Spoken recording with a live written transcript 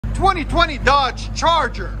2020 Dodge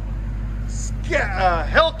Charger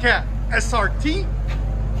Hellcat SRT.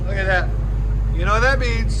 Look at that. You know what that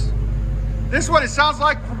means? This is what it sounds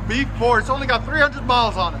like from before. It's only got 300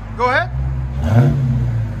 miles on it. Go ahead.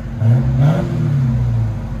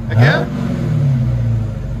 Again.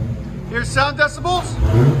 Here's sound decibels.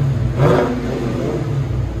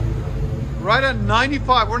 Right at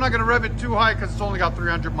 95. We're not going to rev it too high because it's only got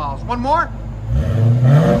 300 miles. One more.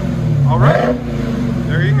 All right.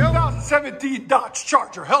 There you go. 2017 Dodge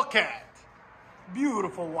Charger Hellcat.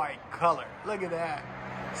 Beautiful white color. Look at that.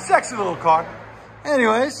 Sexy little car.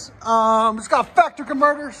 Anyways, it's got factory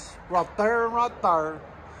converters right there and right there.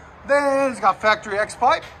 Then it's got factory X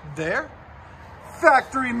pipe there.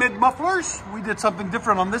 Factory mid mufflers. We did something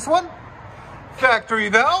different on this one. Factory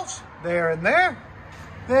valves there and there.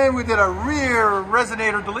 Then we did a rear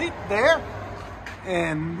resonator delete there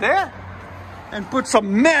and there. And put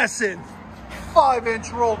some massive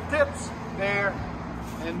 5-inch roll tips there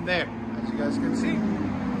and there. As you guys can see,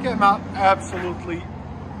 came out absolutely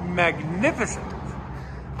magnificent.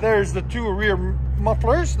 There's the two rear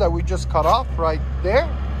mufflers that we just cut off right there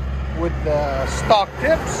with the stock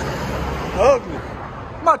tips. Ugly.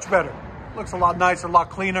 Much better. Looks a lot nicer, a lot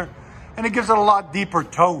cleaner, and it gives it a lot deeper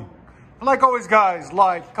tone. And like always, guys,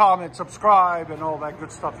 like, comment, subscribe, and all that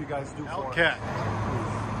good stuff you guys do for us.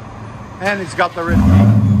 And it's got the red key.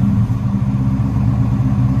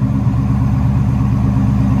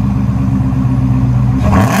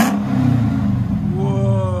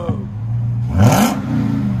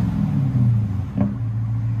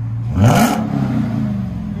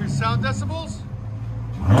 Sound decibels.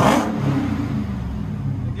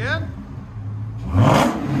 Again.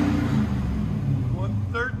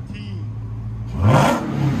 113.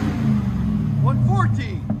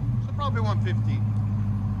 114. So probably 115.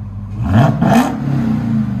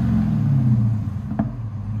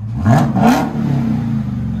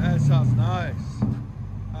 That sounds nice.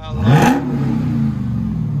 I love it.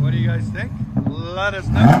 What do you guys think? Let us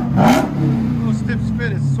know. Those tips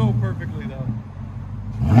fit it so perfectly though.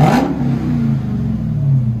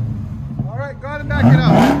 All right, go ahead and back it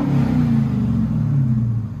up.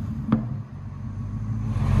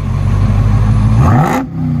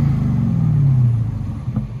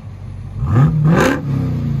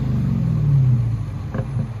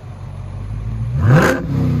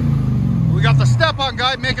 We got the step-on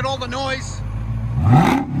guy making all the noise.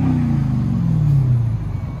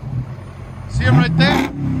 See him right there?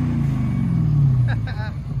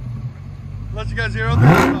 Let you guys hear on the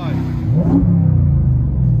other side.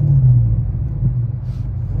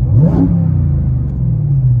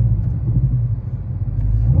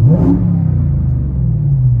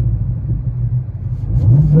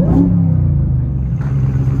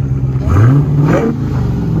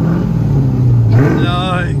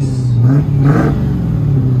 Nice.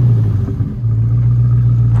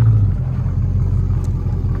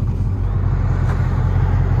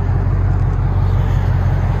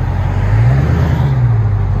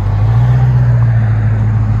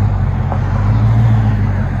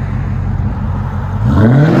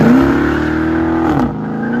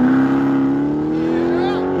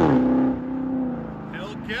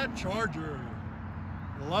 Hellcat Charger.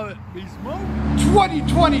 Love it. Be smoked.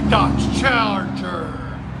 2020 Dodge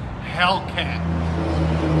Charger Hellcat.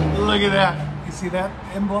 Look at that. You see that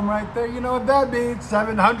emblem right there? You know what that means.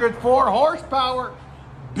 704 horsepower.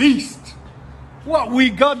 Beast. What we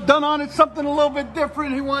got done on it, something a little bit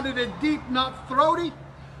different. He wanted it deep, not throaty.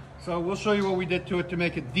 So we'll show you what we did to it to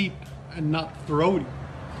make it deep and not throaty.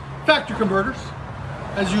 Factory converters,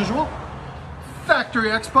 as usual.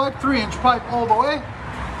 Factory X pipe, 3-inch pipe all the way.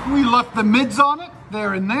 We left the mids on it,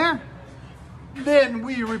 there and there. Then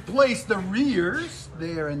we replaced the rears,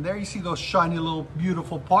 there and there. You see those shiny little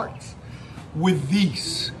beautiful parts with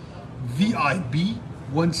these VIB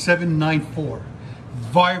 1794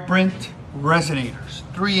 vibrant resonators.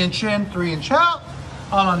 3-inch in, 3-inch out,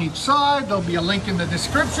 on each side. There'll be a link in the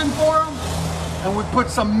description for them. And we put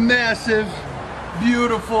some massive,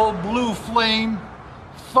 beautiful blue flame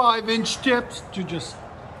 5-inch tips to just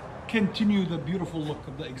continue the beautiful look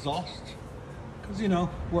of the exhaust. Because, you know,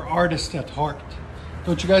 we're artists at heart.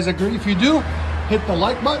 Don't you guys agree? If you do, hit the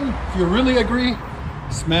like button. If you really agree,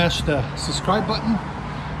 smash the subscribe button.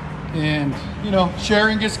 And, you know,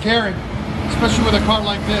 sharing is caring, especially with a car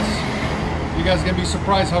like this. You guys are gonna be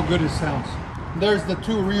surprised how good it sounds. There's the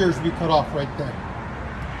two rears we cut off right there.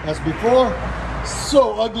 As before,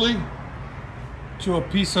 so ugly to a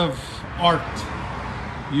piece of art.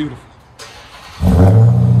 Beautiful.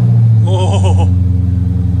 Oh,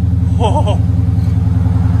 oh,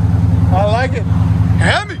 I like it.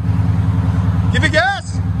 Hemi, give it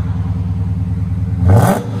gas.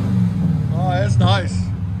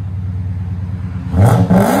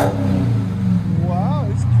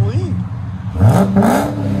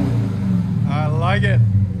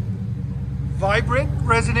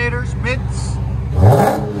 tires, mids,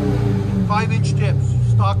 5-inch tips,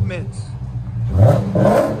 stock mids.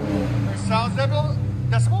 There's sound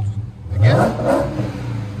decibels, again.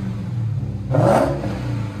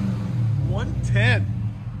 110.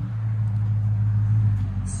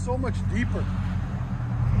 So much deeper.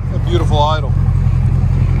 A beautiful idol.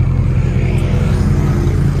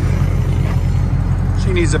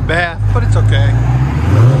 She needs a bath, but it's okay.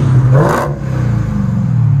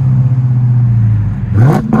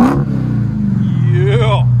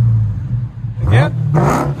 Yeah. Again.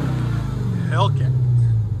 Hellcat.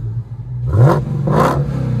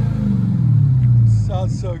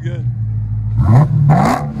 Sounds so good.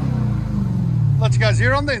 Let you guys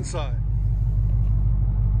hear on the inside.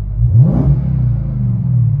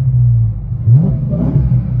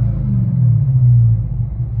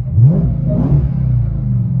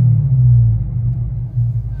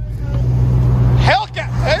 Hellcat,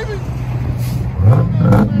 baby!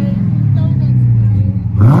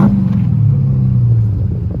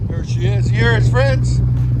 There she is. Here, his friends.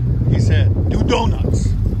 He said, do donuts.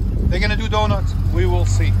 They're gonna do donuts. We will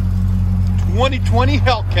see. 2020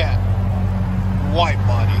 Hellcat. White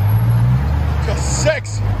body. Just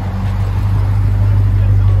sexy.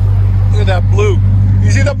 Look at that blue.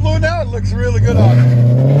 You see the blue now? It looks really good on it.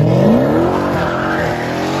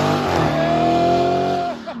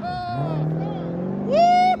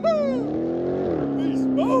 Woohoo! Beast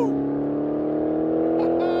mode.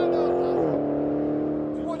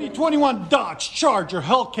 2021 Dodge Charger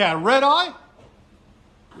Hellcat Red Eye.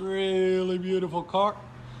 Really beautiful car.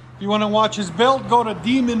 If you want to watch his build, go to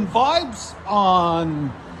Demon Vibes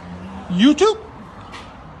on YouTube.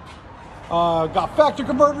 Got factory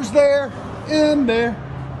converters there and there.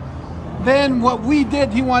 Then what we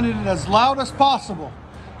did, he wanted it as loud as possible.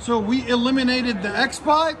 So we eliminated the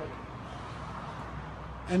X-pipe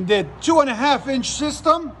and did 2.5-inch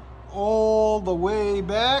system all the way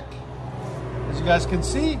back. As you guys can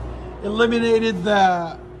see, eliminated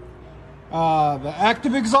the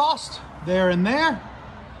active exhaust there and there.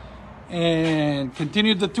 And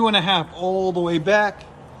continued the 2.5 all the way back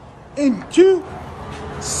into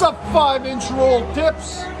sub 5-inch roll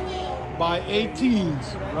tips by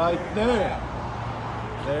 18s right there.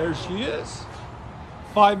 There she is.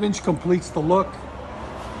 5-inch completes the look,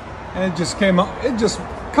 and it just came up. It just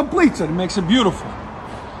completes it. It makes it beautiful.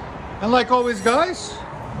 And like always, guys,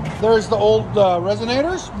 there's the old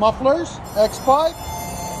resonators, mufflers, X-pipe,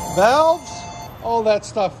 valves. All that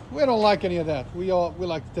stuff. We don't like any of that. We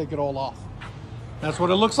like to take it all off. That's what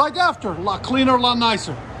it looks like after. A lot cleaner, a lot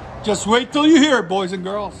nicer. Just wait till you hear it, boys and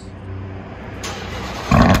girls.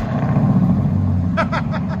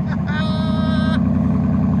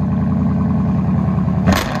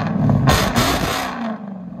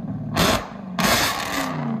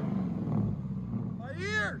 My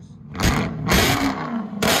ears.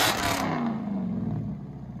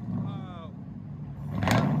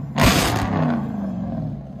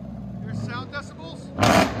 Decibels.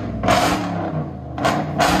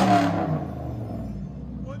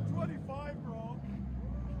 125, bro.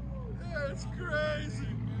 That's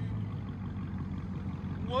crazy.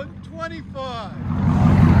 125.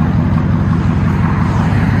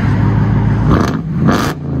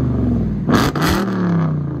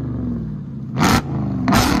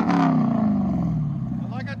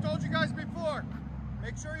 And like I told you guys before,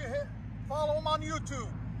 make sure you follow him on YouTube.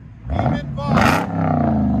 Demon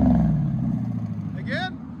Vibe.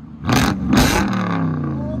 Again?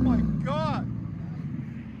 Oh my God.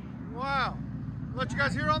 Wow. Let you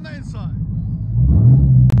guys hear on the inside.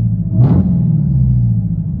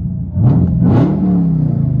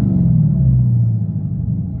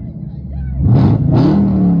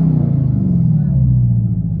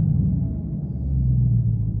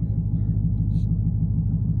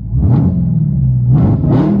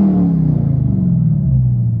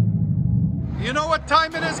 You know what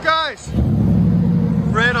time it is, guys?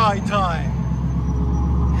 Red Eye time.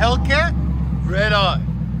 Hellcat, Red Eye.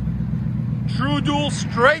 True dual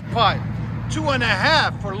straight pipe.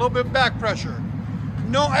 2.5 for a little bit of back pressure.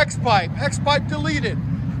 No X-pipe. X-pipe deleted.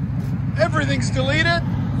 Everything's deleted.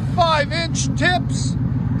 5-inch tips.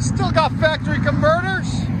 Still got factory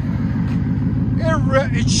converters.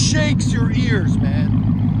 It shakes your ears,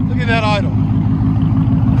 man. Look at that idle.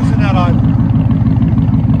 Listen to that idle.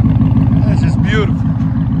 That's just beautiful.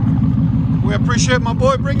 We appreciate my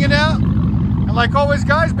boy bringing it out. And like always,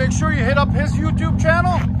 guys, make sure you hit up his YouTube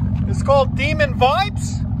channel. It's called Demon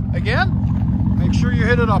Vibes. Again, make sure you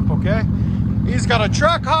hit it up, okay? He's got a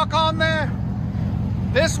track hawk on there.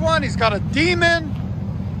 This one, he's got a Demon.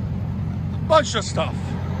 A bunch of stuff.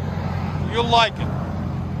 You'll like it.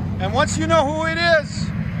 And once you know who it is,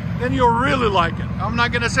 then you'll really like it. I'm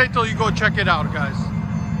not gonna say till you go check it out, guys.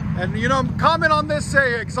 And you know, comment on this,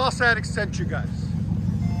 say Exhaust Addict sent you guys.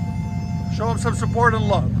 Show him some support and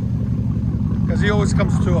love, because he always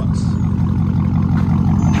comes to us.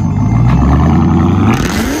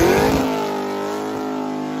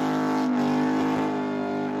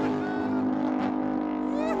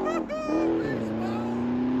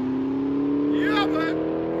 Yeah, man.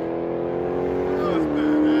 That was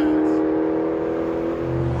badass.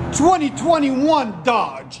 2021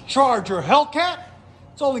 Dodge Charger Hellcat.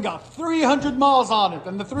 It's only got 300 miles on it,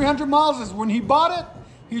 and the 300 miles is when he bought it.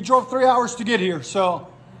 He drove 3 hours to get here, so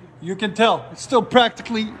you can tell it's still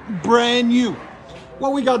practically brand new.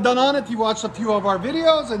 What we got done on it, he watched a few of our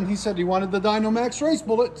videos and he said he wanted the Dynamax race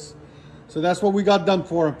bullets. So that's what we got done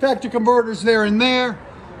for him. Factory converters there and there,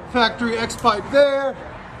 factory X-pipe there.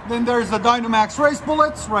 Then there's the Dynamax race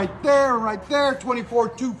bullets right there, 24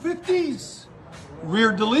 250s.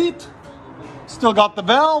 Rear delete, still got the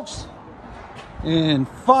valves. And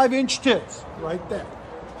 5-inch tips right there.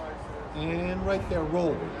 And right there,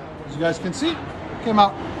 roll. As you guys can see, came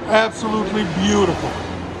out absolutely beautiful.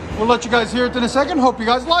 We'll let you guys hear it in a second. Hope you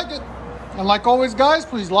guys like it. And like always, guys,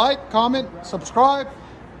 please like, comment, subscribe,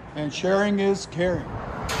 and sharing is caring.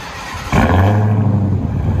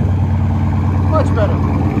 Much better.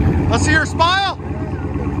 Let's see your smile.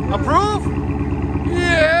 Approve?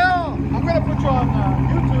 Yeah. I'm going to put you on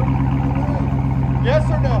YouTube. Yes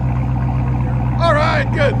or no? All right,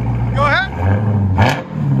 good. Go ahead.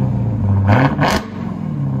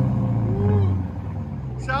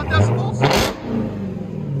 Sound decibels.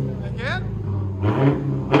 Again.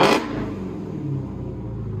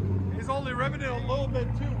 He's only revving it a little bit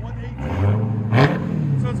too,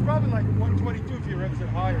 118. So it's probably like 122 if he revs it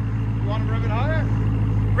higher. You want him to rev it higher?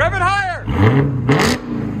 Rev it higher!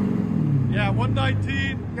 Yeah,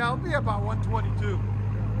 119. Yeah, it'll be about 122.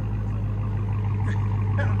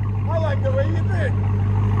 I like the way you think.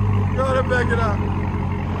 Go ahead and back it up.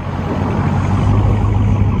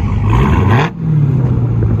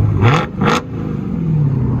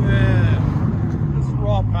 Yeah, this is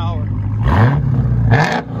raw power.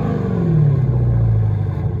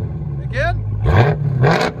 Again.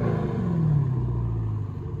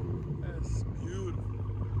 That's beautiful.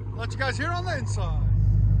 Let you guys hear on the inside.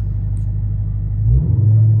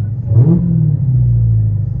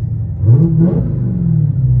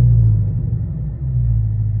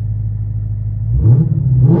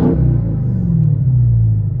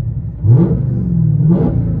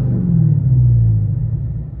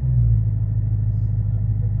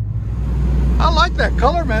 I like that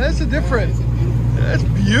color, man. It's a different. That's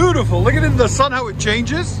beautiful. Look at it in the sun, how it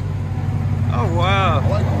changes. Oh wow. I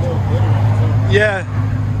like the little glitter. Yeah,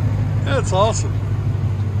 that's awesome.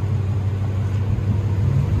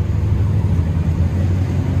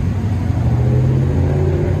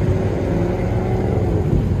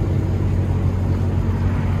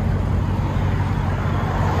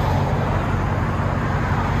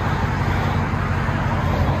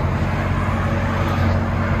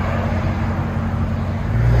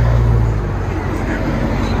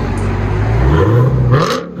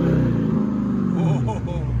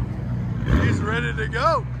 To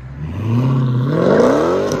go.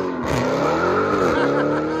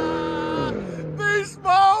 Beast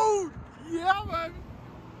mode! Yeah, man.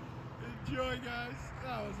 Enjoy, guys.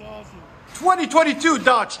 That was awesome. 2022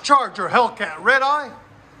 Dodge Charger Hellcat Red Eye.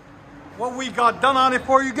 What we got done on it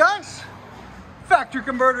for you guys. Factory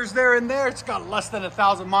converters there and there. It's got less than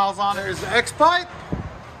 1,000 miles on it. There's the X-pipe.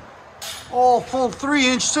 All full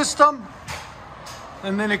 3-inch system.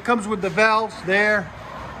 And then it comes with the valves there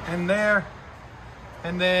and there.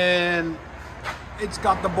 And then it's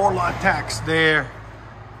got the Borla attacks there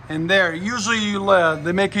and there. Usually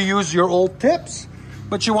they make you use your old tips,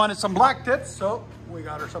 but she wanted some black tips, so we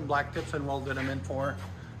got her some black tips and welded them in for her.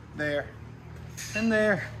 There and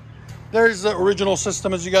there. There's the original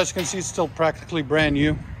system. As you guys can see, it's still practically brand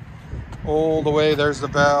new. All the way, there's the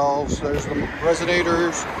valves, there's the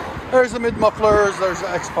resonators, there's the mid-mufflers, there's the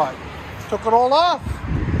X-pipe. Took it all off,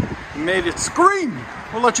 made it scream.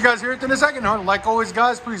 We'll let you guys hear it in a second. Like always,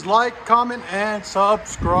 guys, please like, comment, and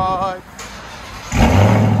subscribe.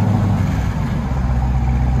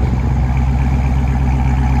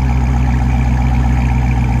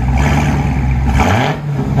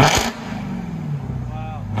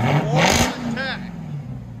 Wow. Awesome attack.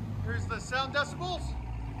 Here's the sound decibels.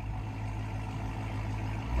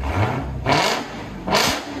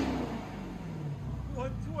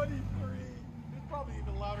 It's probably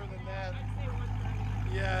even louder than that.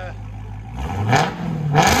 Yeah.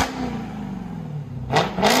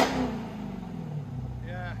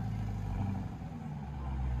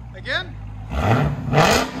 Again. Go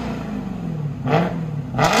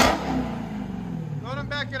ahead and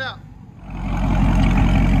back it out.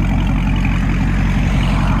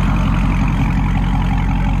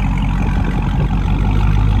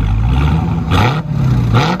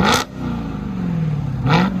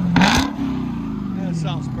 That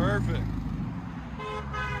sounds perfect.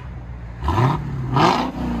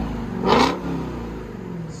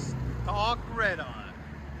 Stock red on.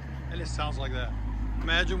 And it sounds like that.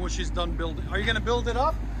 Imagine what she's done building. Are you going to build it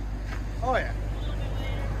up? Oh yeah.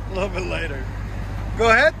 A little bit later. Go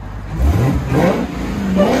ahead.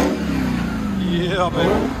 Yeah, baby.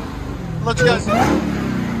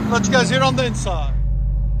 Let you guys hear on the inside.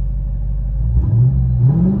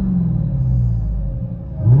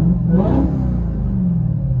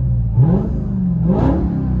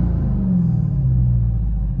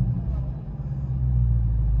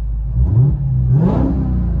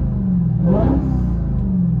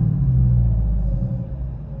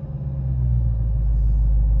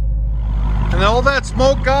 And all that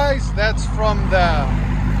smoke, guys, that's from the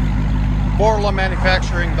Borla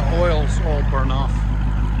manufacturing. The oils all burn off.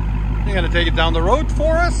 They're gonna take it down the road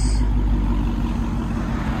for us.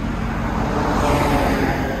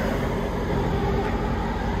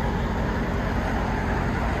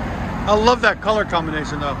 I love that color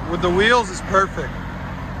combination though. With the wheels, it's perfect.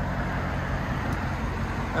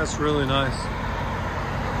 That's really nice.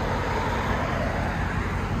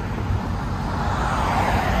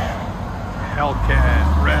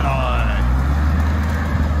 Hellcat, red eye.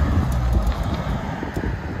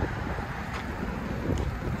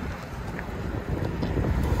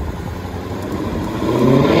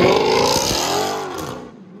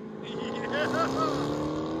 Yeah.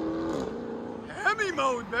 Hemi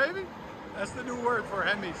mode, baby. That's the new word for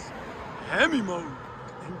Hemis. Hemi mode.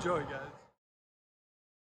 Enjoy, guys.